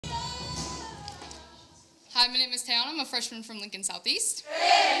Hi, my name is Tayon. I'm a freshman from Lincoln Southeast.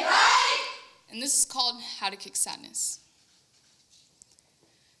 And this is called How to Kick Sadness.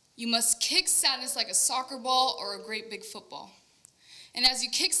 You must kick sadness like a soccer ball or a great big football. And as you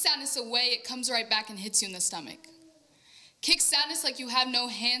kick sadness away, it comes right back and hits you in the stomach. Kick sadness like you have no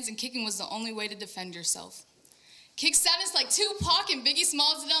hands and kicking was the only way to defend yourself. Kick sadness like Tupac and Biggie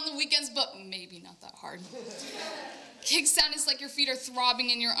Smalls did on the weekends, but maybe not that hard. Kick sadness like your feet are throbbing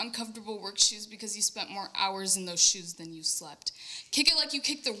in your uncomfortable work shoes because you spent more hours in those shoes than you slept. Kick it like you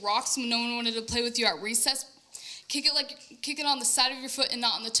kicked the rocks when no one wanted to play with you at recess. Kick it on the side of your foot and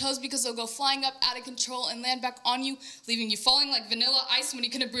not on the toes because they'll go flying up out of control and land back on you, leaving you falling like vanilla ice when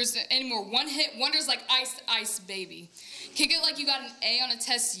you couldn't bruise it anymore. One hit wonders like ice, ice, baby. Kick it like you got an A on a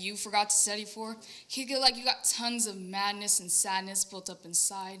test you forgot to study for. Kick it like you got tons of madness and sadness built up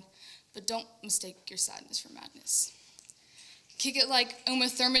inside. But don't mistake your sadness for madness. Kick it like Uma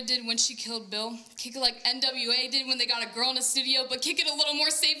Thurman did when she killed Bill. Kick it like NWA did when they got a girl in a studio, but kick it a little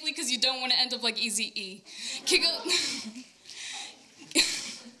more safely because you don't want to end up like Eazy-E. Kick it...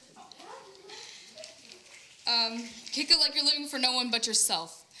 Kick it like you're living for no one but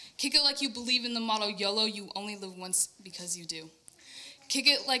yourself. Kick it like you believe in the motto, YOLO, you only live once because you do. Kick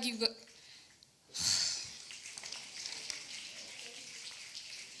it like you...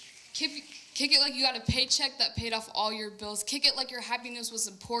 Kick it like you got a paycheck that paid off all your bills. Kick it like your happiness was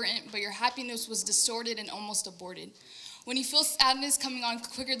important, but your happiness was distorted and almost aborted. When you feel sadness coming on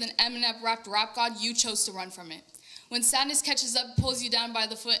quicker than Eminem rapped Rap God, you chose to run from it. When sadness catches up, pulls you down by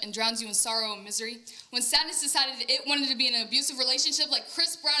the foot, and drowns you in sorrow and misery. When sadness decided it wanted to be in an abusive relationship like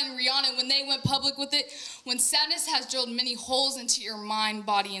Chris Brown and Rihanna when they went public with it. When sadness has drilled many holes into your mind,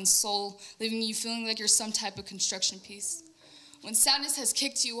 body, and soul, leaving you feeling like you're some type of construction piece. When sadness has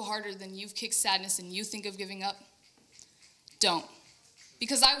kicked you harder than you've kicked sadness and you think of giving up, don't.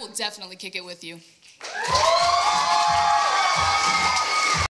 Because I will definitely kick it with you.